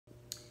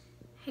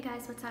Hey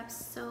guys, what's up?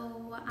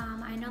 So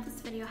I know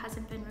this video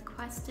hasn't been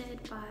requested,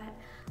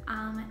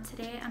 but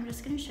today I'm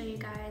just going to show you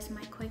guys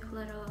my quick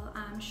little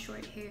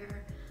short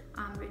hair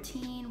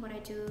routine, what I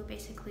do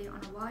basically on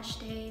a wash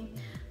day.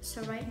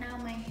 So right now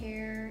my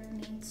hair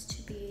needs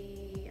to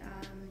be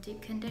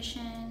deep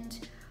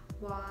conditioned,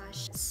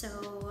 washed.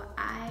 So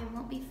I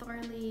won't be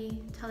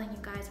thoroughly telling you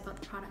guys about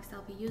the products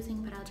I'll be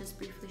using, but I'll just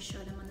briefly show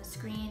them on the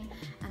screen,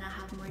 and I'll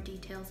have more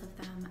details of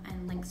them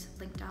and links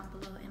linked down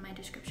below in my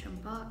description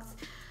box.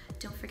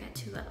 Don't forget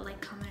to like,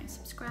 comment, and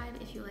subscribe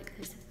if you like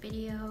this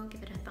video.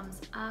 Give it a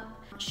thumbs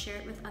up. Share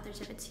it with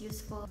others if it's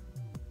useful.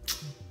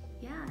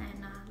 Yeah,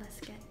 and let's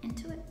get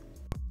into it.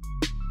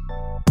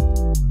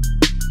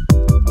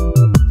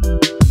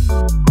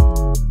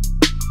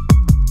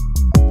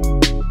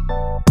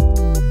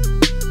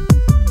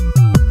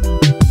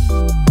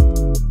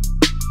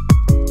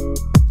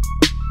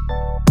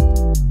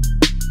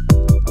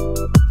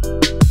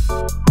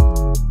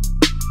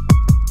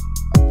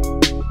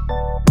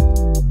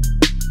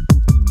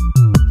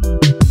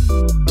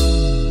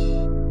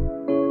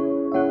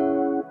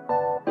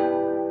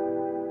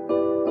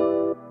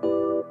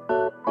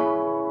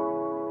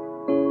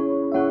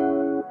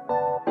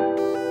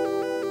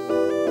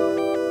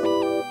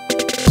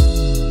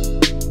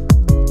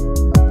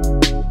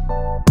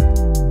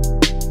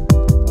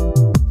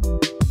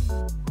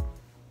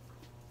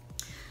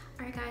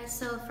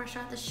 So fresh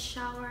out the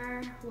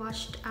shower,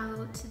 washed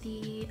out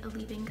the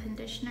leave-in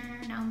conditioner.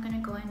 Now I'm gonna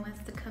go in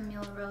with the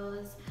Camille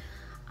Rose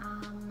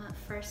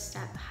First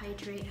Step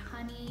Hydrate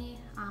Honey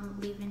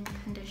leave-in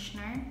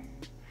conditioner.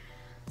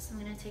 So I'm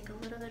gonna take a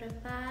little bit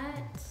of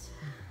that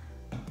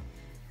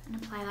and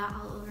apply that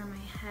all over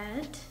my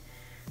head.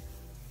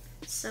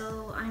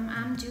 So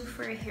I'm due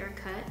for a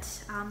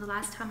haircut. The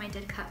last time I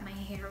did cut my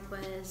hair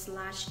was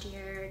last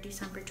year,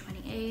 December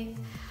 28th.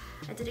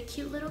 I did a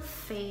cute little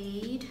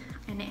fade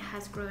and it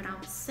has grown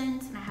out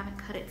since, and I haven't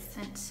cut it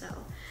since, so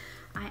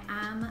I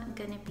am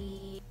gonna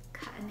be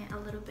cutting it a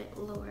little bit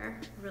lower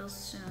real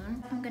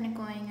soon. I'm gonna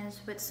go in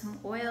with some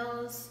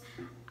oils.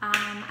 I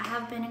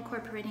have been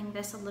incorporating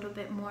this a little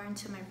bit more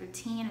into my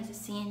routine. As you've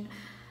seen,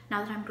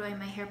 now that I'm growing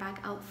my hair back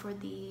out for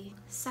the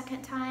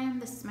second time,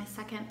 this is my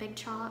second big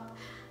chop.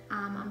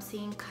 I'm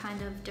seeing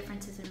kind of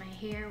differences in my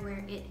hair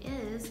where it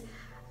is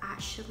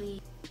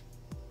actually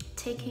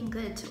taking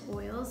good to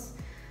oils.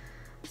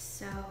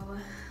 So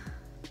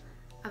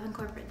I've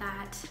incorporated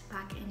that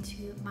back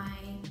into my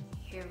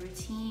hair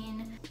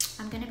routine.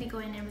 I'm gonna be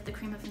going in with the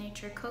Cream of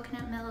Nature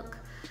Coconut Milk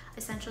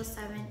Essential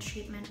 7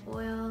 Treatment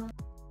Oil.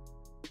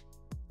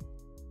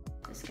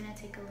 Just gonna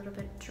take a little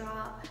bit of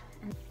drop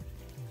and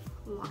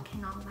lock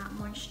in all that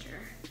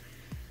moisture.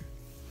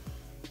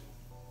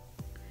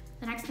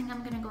 The next thing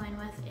I'm gonna go in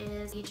with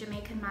is the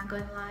Jamaican Mango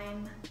and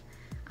Lime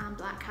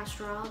Black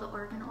Castor Oil, the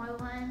Organ Oil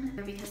one,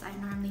 because I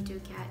normally do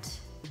get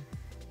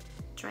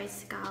dry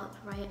scalp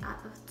right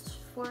at the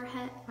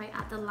forehead, right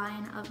at the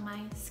line of my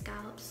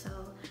scalp. So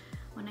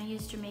when I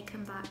use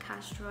Jamaican Black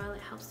Castor Oil,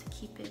 it helps to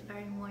keep it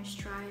very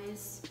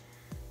moisturized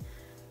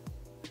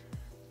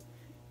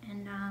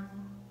and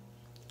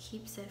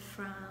keeps it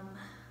from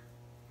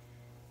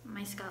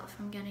my scalp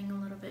from getting a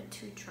little bit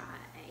too dry.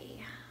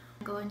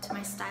 Go into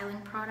my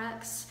styling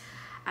products.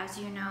 As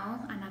you know,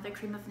 another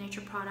Cream of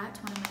Nature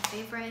product, one of my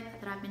favorite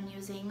that I've been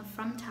using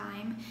from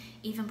time,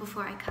 even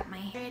before I cut my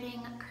hair.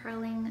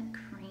 Curling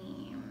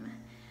cream.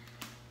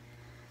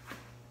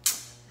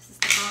 This is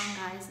the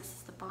bomb, guys. This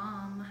is the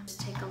bomb. Just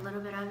take a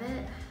little bit of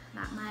it,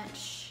 not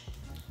much.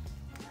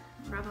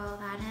 Rub all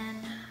that in.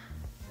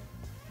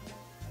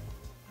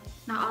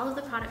 Now, all of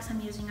the products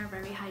I'm using are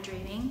very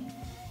hydrating.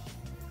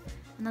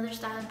 Another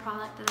styling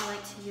product that I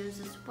like to use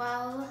as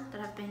well,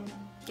 that I've been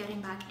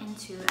getting back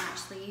into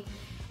actually,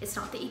 it's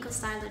not the Eco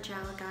Styler Gel,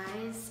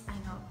 guys. I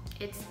know,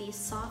 it's the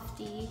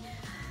Softy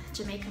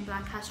Jamaican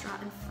Black Castor Oil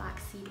and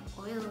Flaxseed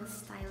Oil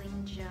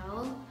Styling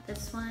Gel.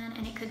 This one,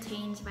 and it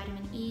contains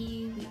vitamin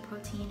E, wheat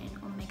protein,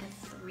 and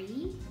omega-3.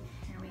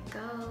 Here we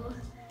go.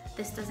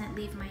 This doesn't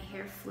leave my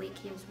hair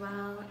flaky as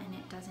well, and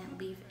it doesn't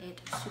leave it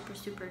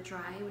super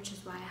dry, which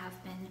is why I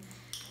have been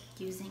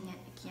using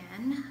it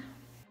again.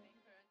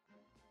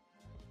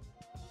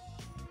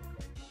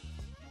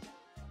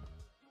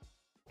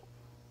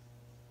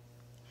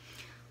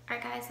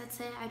 Alright guys, that's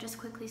it. I just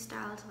quickly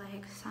styled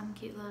like some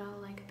cute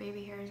little like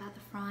baby hairs at the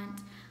front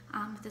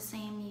with the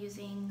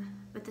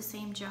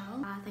same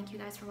gel. Thank you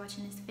guys for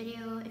watching this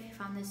video. If you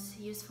found this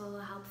useful,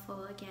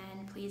 helpful,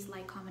 again, please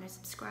like, comment, and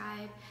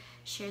subscribe.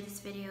 Share this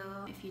video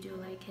if you do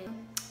like it.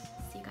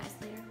 See you guys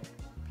later.